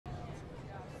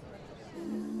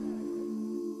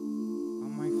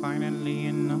finally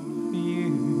enough for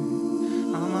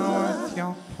you. I'm not worth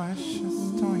your precious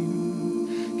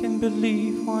time. Can't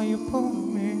believe why you pulled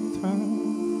me through.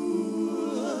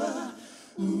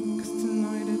 'Cause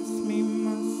tonight it's me,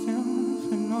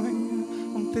 myself, and I.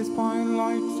 On this bright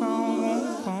lights I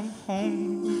won't come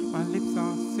home. My lips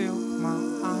are silk, my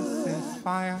eyes is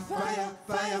fire. Fire,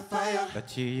 fire, fire. But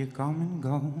here you come and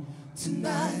go.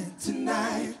 Tonight,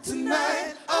 tonight,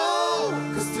 tonight, oh.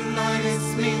 'Cause tonight it's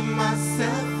me,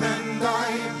 myself, and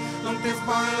I. On this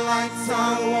bright lights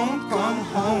I won't come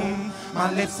home. My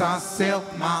lips are silk,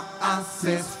 my eyes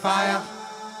is fire.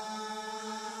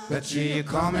 But here you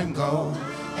come and go.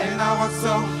 And I work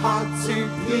so hard to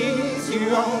please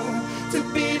you all, to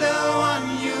be the one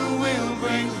you will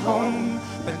bring home.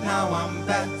 But now I'm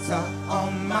better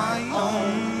on my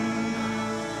own.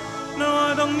 No,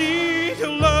 I don't need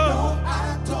your love. No,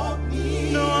 I don't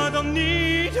need. No, I don't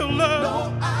need your love. No,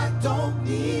 I don't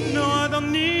need. No, I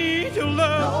don't need your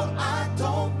love. No, I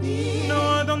don't need. No,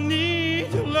 I don't need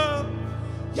your love.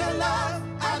 Your love,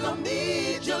 I don't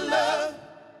need your love.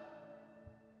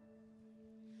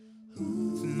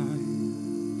 Tonight,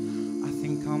 I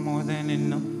think I'm more than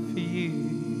enough for you.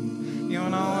 You're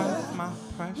not worth my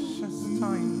precious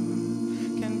time.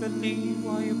 Can't believe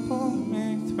why you pulled me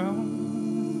through.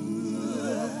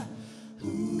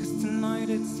 'Cause tonight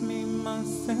it's me,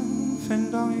 myself,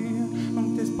 and I. On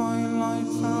this bright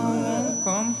lights I won't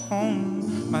come home.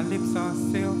 My lips are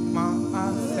silk, my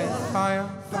eyes is fire.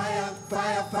 Fire,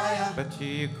 fire, fire. But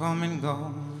here you come and go.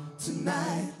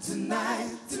 Tonight,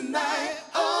 tonight, tonight,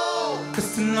 oh. 'Cause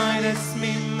tonight it's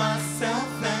me, myself,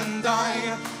 and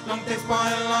I. Long this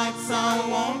bright lights I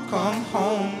won't come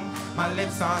home. My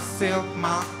lips are silk,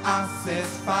 my eyes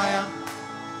is fire.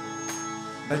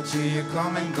 But you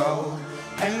come and go.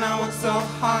 And I work so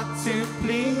hard to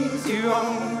please you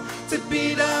all, to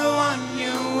be the one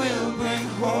you will bring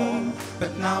home.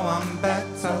 But now I'm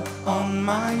better on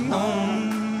my own.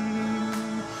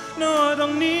 No, I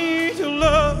don't need your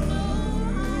love.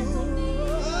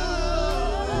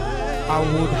 I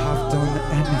would have done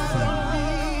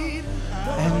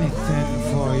anything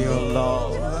for your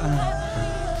love.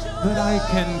 But I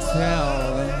can tell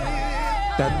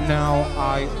that now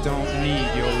I don't need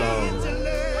your love.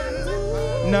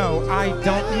 No, I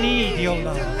don't need your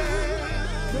love.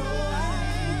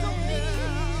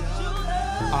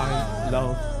 I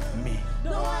love me.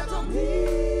 No, I don't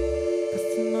need. 'Cause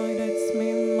tonight it's me,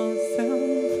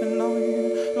 myself, and I.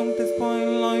 Long this bright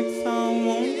lights I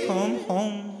won't come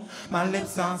home. My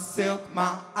lips are silk,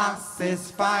 my eyes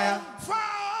is fire.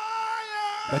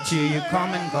 But you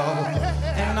come and go.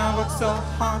 And I work so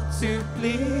hard to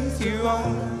please you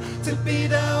all, to be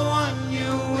the one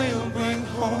you will bring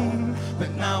home.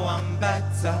 But now I'm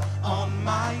better on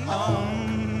my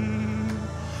own.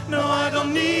 No, I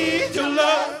don't need your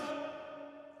love.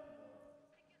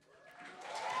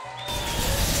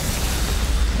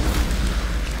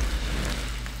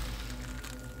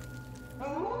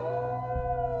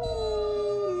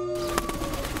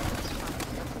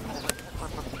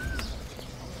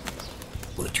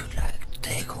 Would you like to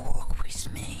take a walk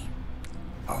with me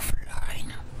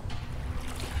offline?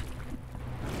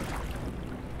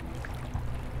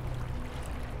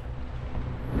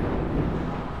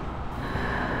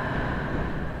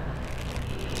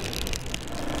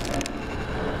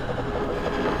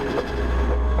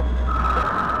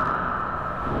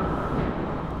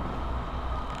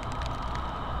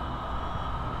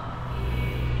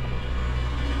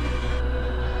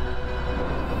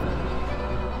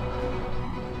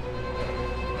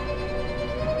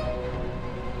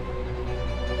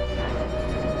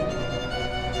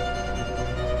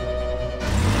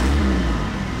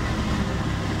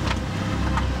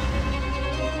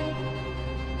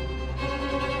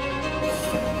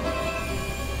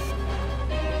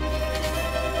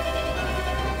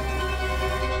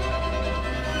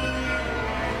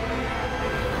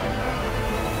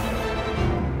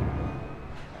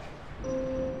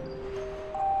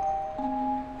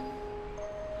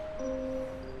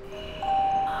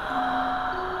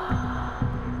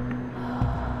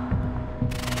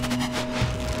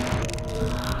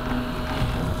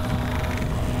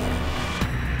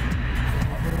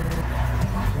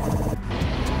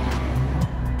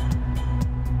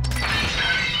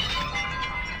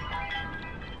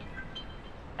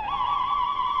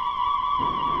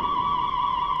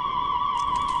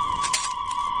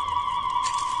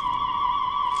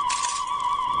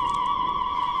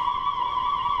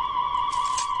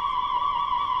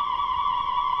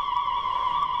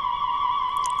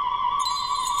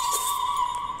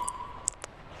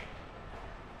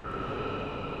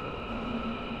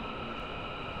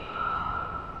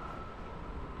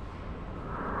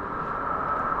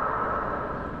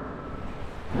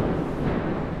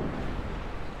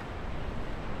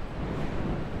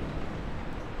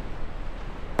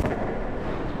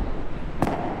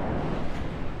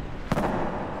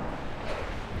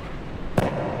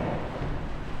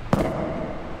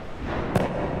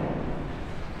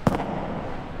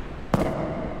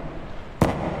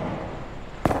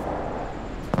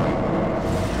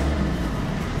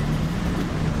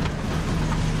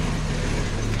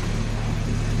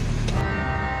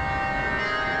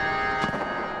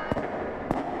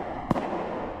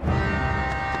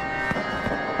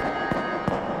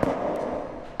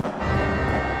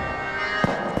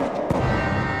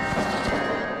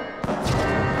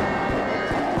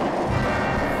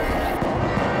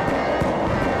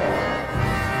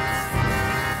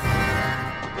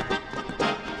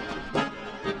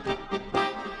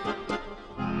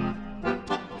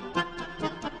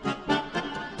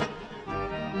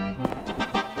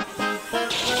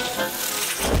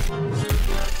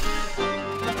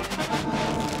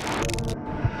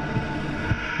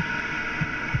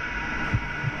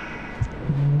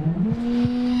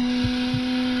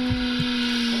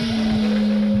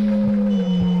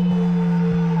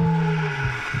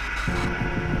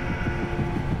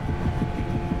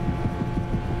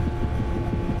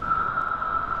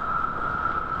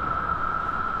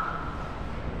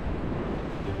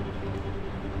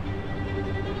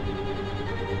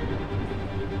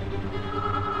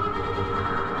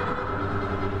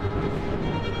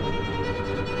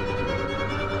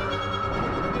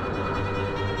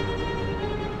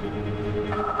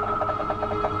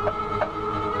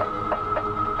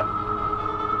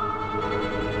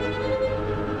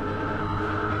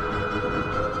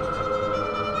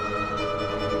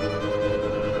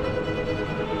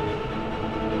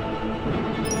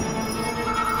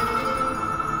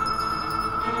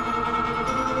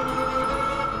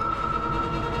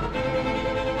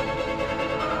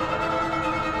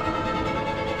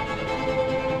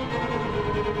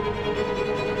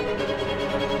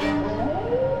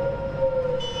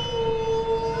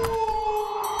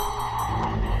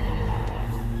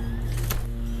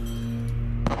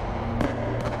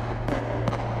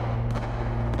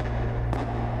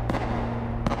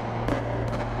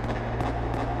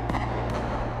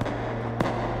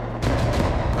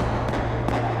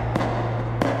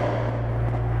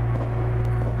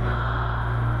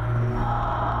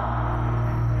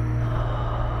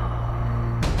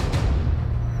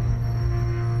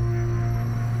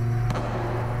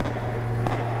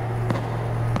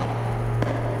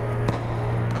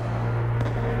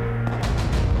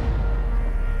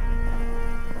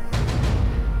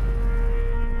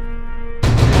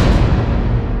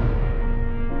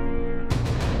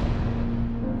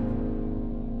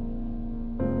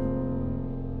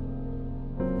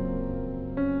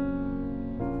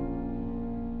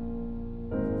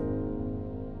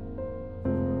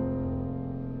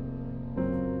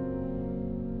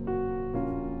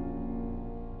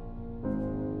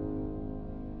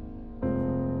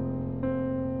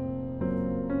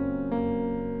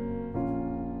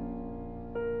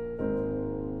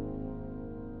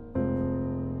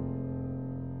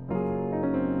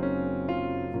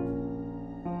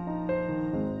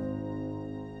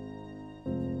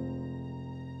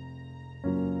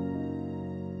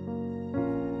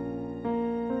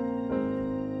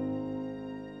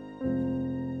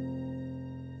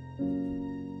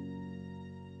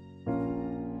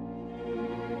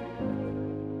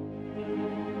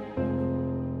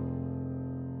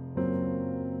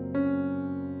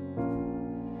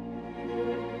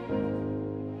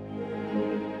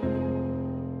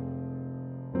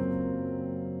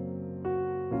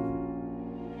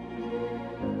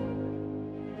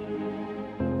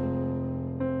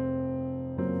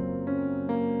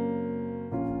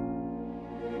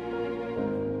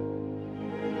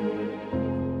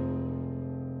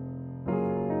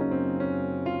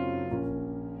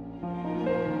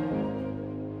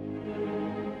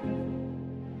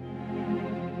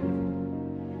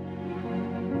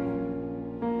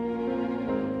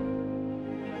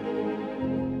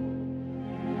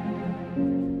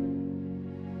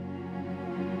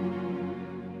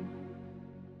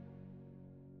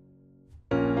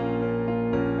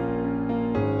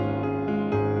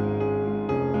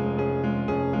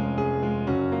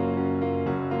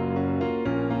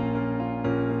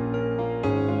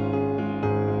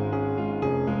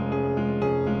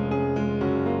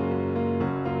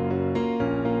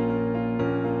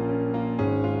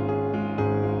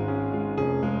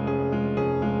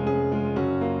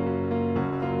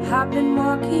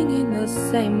 walking in the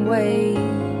same way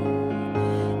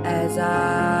as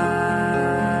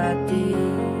I did,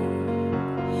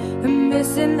 and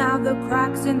missing out the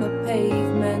cracks in the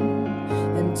pavement,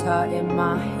 and tutting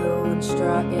my heel and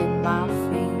strutting my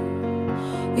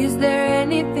feet. Is there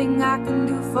anything I can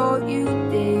do for you,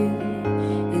 dear?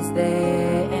 Is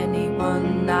there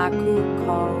anyone I could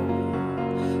call?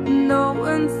 No,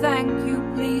 and thank you,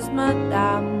 please,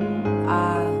 madame.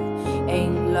 I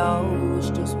ain't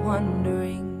lost, just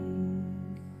wondering.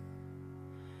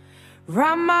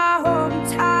 Round my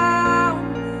hometown,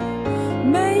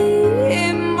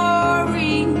 memories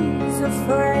of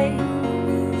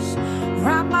phrase.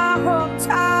 Round my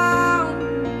hometown,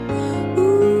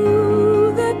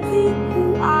 ooh, the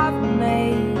people I've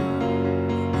made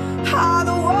are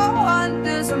the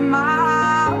wonders of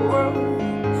my world.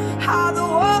 Are the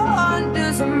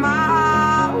wonders of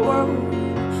my world.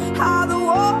 Are the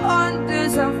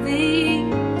wonders of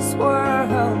this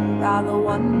world. Are the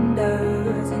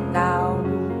wonders and now.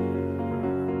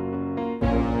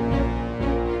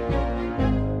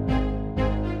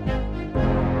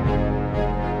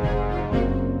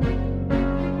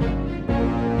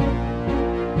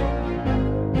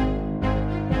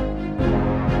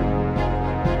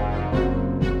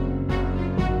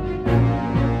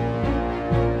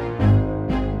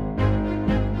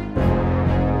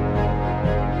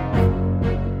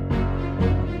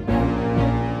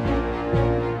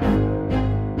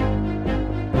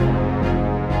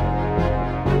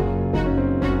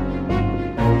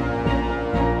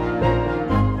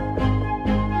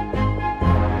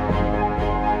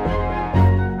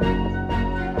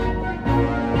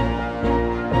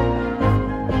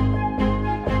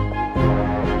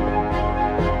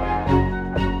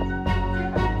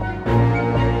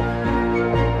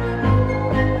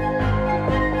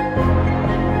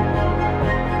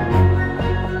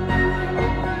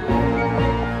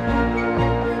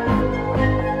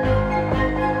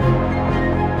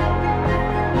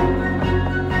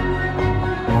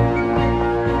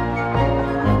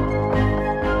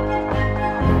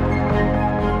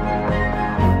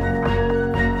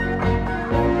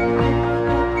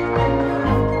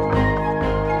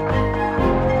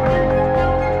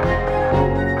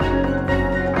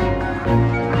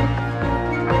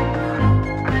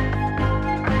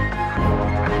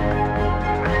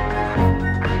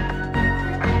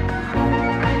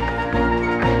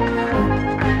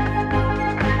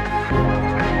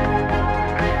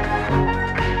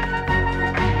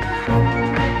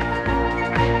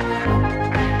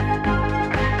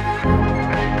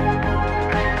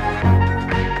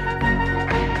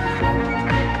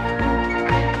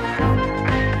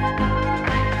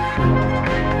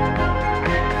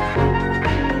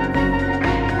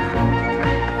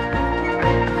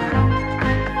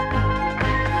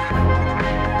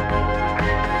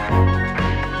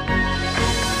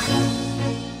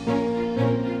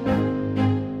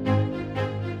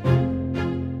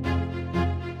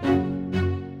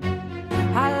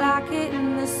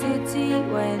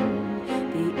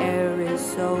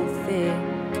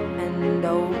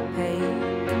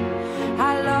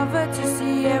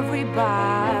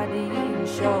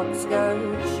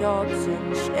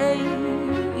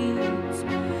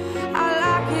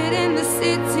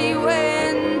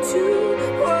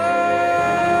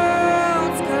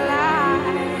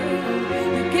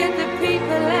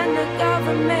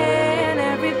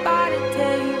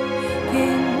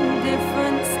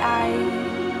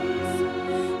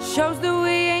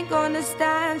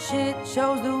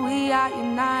 Shows that we are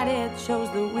united, shows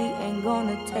that we ain't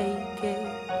gonna take it.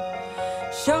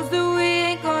 Shows that we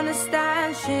ain't gonna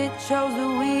stand shit, shows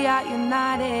that we are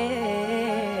united.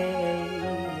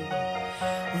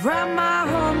 Round my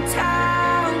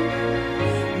hometown,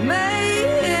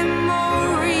 memories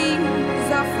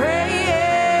are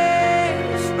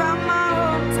fresh. Round my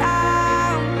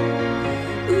hometown,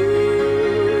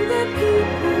 ooh, the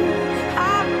people I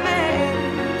met,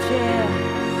 yeah.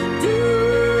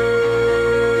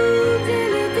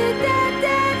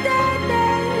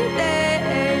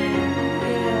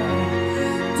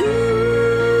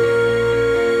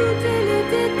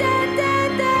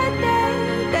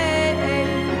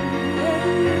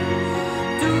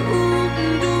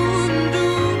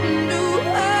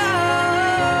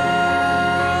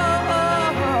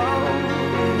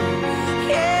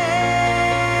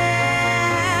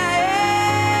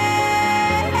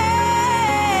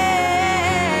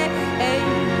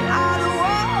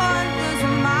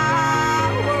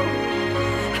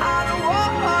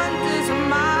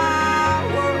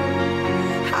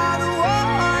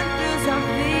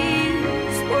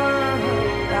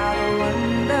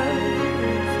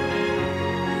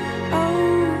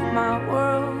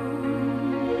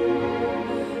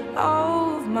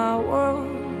 of my world,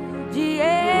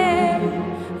 yeah,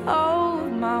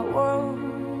 of my world,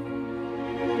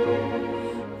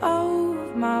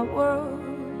 of my world,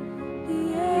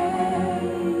 yeah.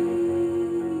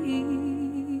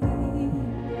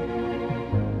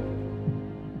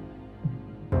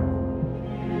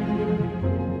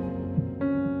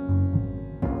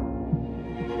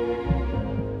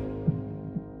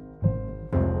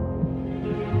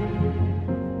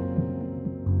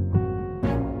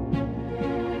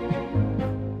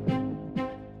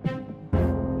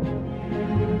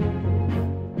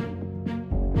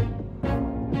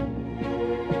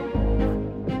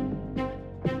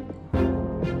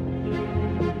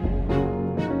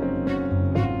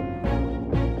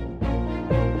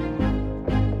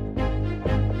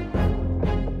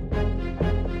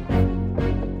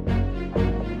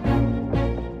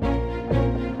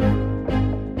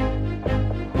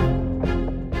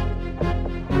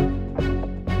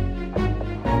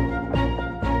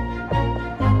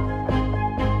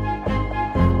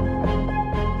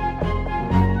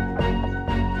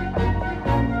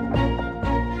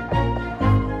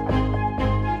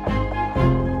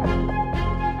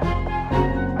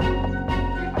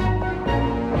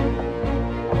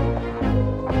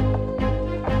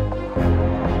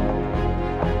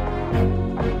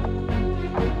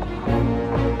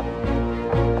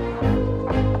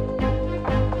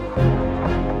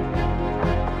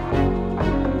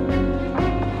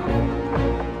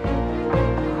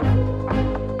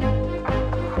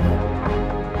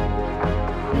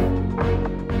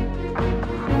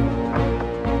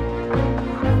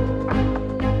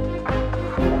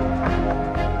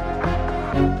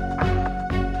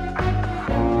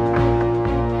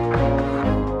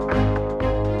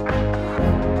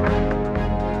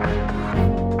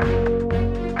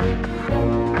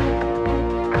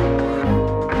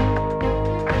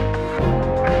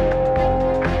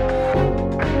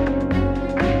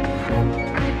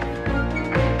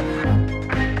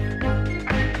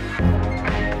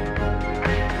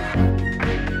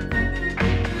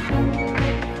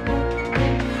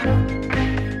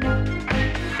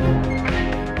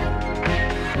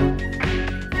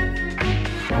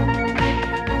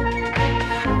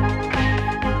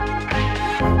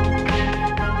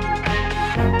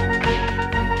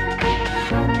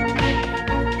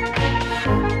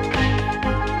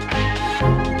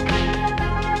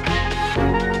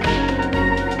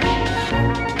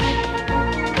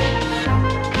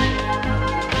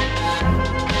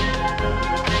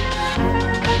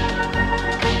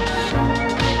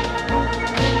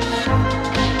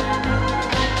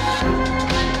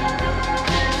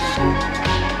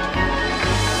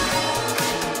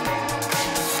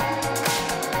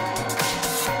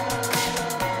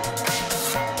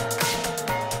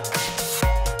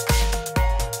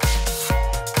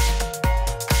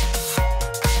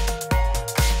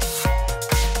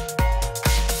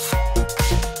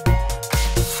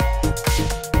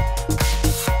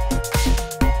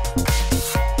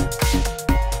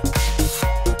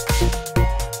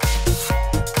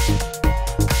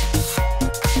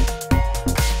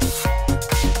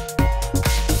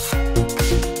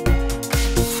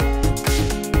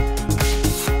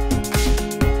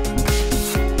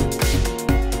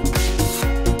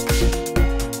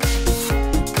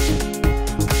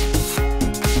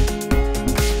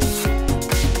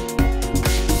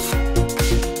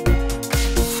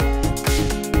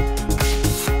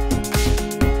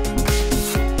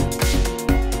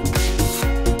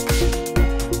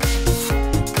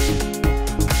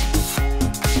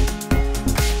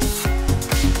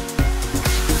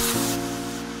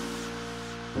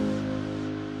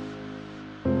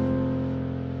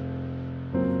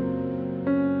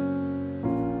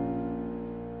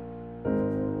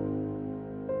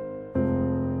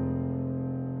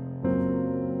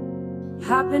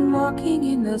 I've been walking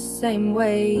in the same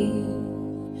way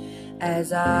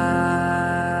as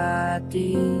I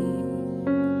did,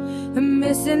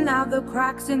 missing out the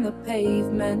cracks in the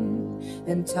pavement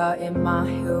and tutting my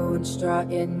heel and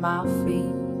strutting my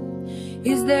feet.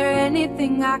 Is there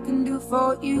anything I can do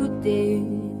for you, dear?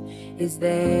 Is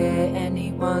there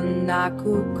anyone I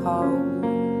could call?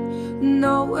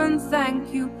 No, and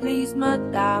thank you, please,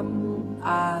 madame.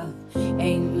 I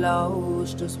ain't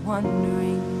lost, just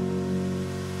wondering.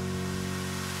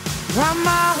 From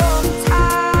my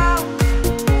hometown,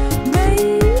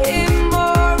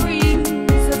 memories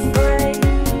of grace.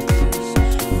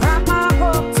 From my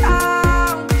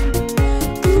hometown,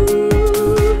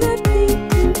 ooh, the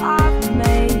people I've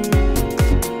made.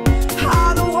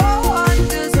 How the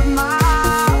wonders of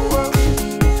my world.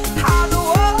 How the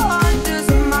wonders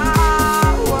of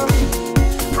my world.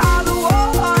 How the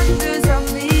wonders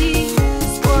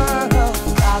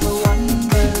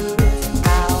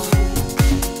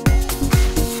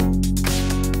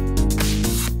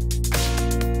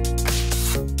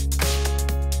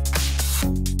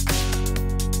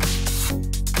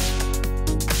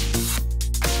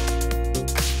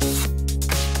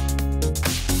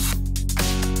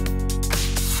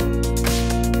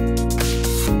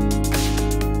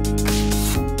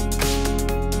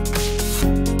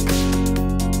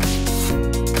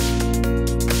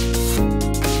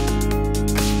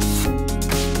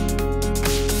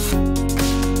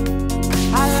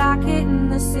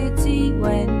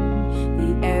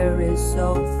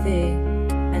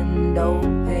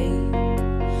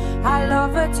I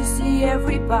love her to see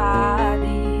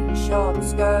everybody. Short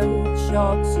skirts,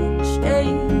 shorts and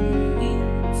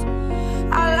shades.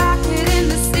 I like it in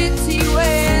the city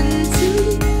when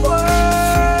two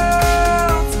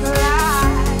worlds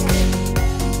collide.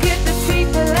 Get the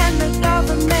people and the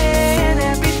government,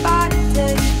 everybody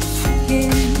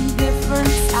taking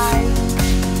different sides.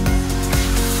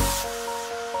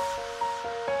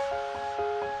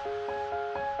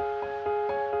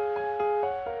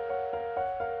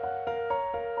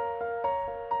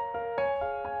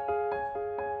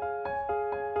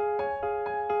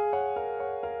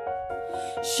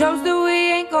 Shows that we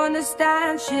ain't gonna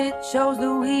stand shit. Shows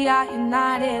that we are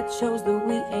united. Shows that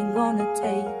we ain't gonna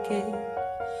take it.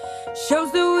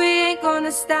 Shows that we ain't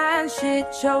gonna stand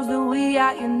shit. Shows that we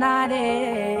are united.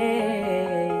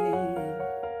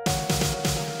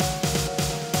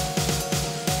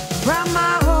 Round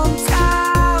my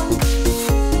hometown,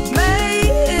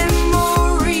 memories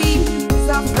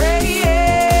are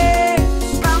prayers.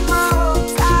 Round my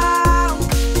hometown,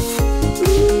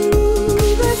 ooh,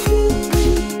 the people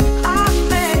I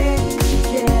met,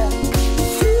 yeah.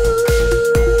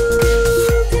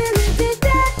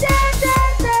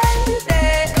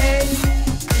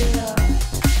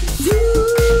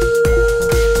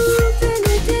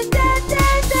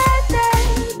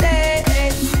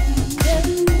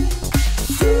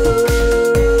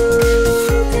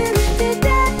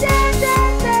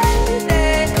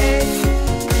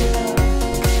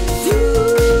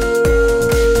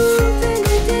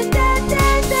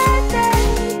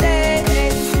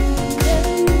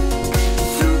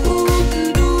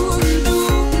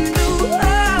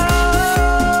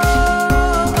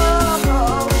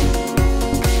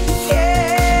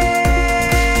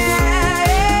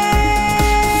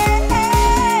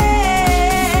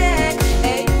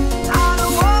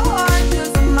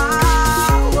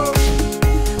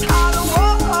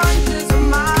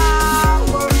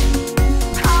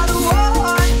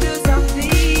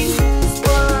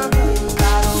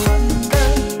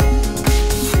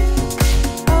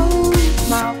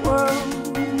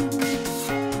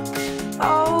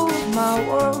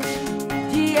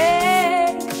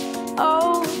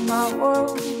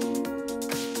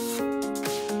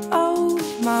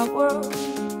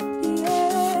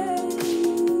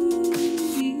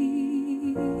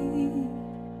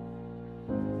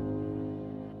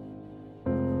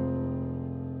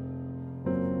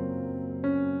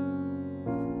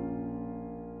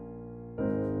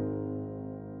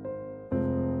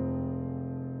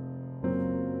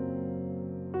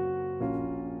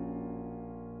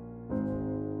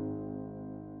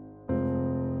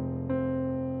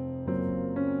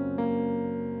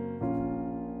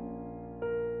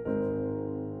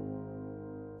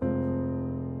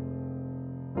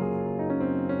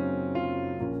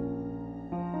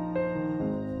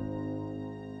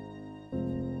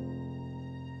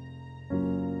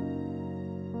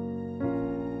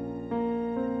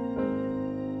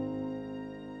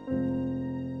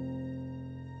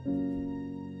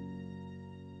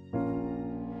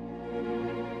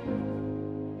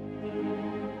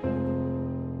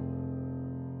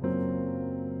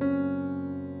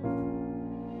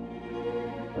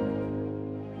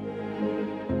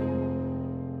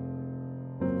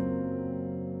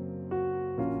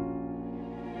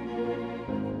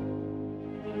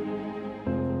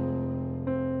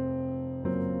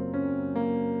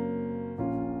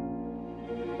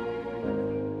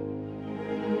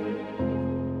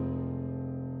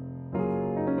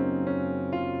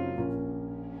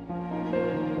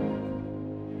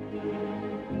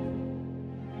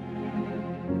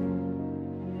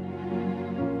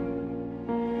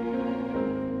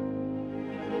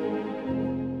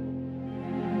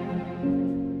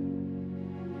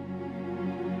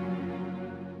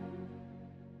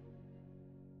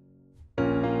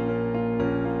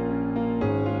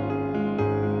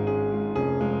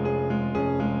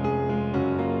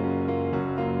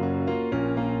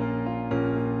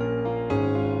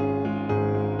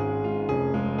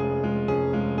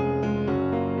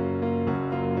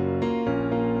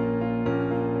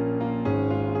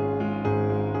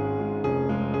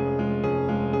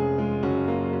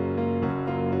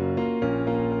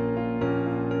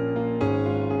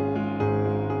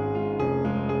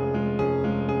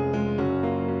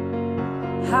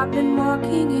 I've been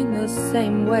walking in the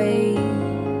same way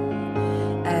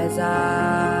as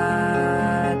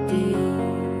I did,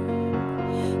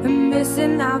 and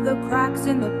missing out the cracks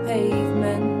in the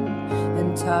pavement,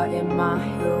 and tutting my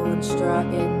heel and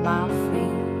strutting my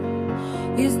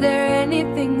feet. Is there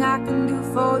anything I can do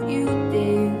for you,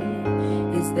 dear?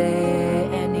 Is there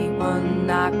anyone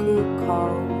I could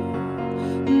call?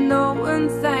 No,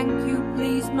 and thank you,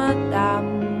 please,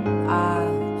 madame. I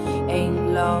ain't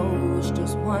lost,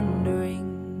 just wondering.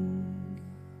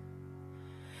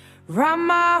 Round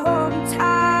my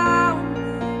hometown,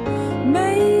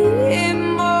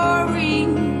 memories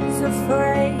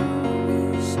afraid.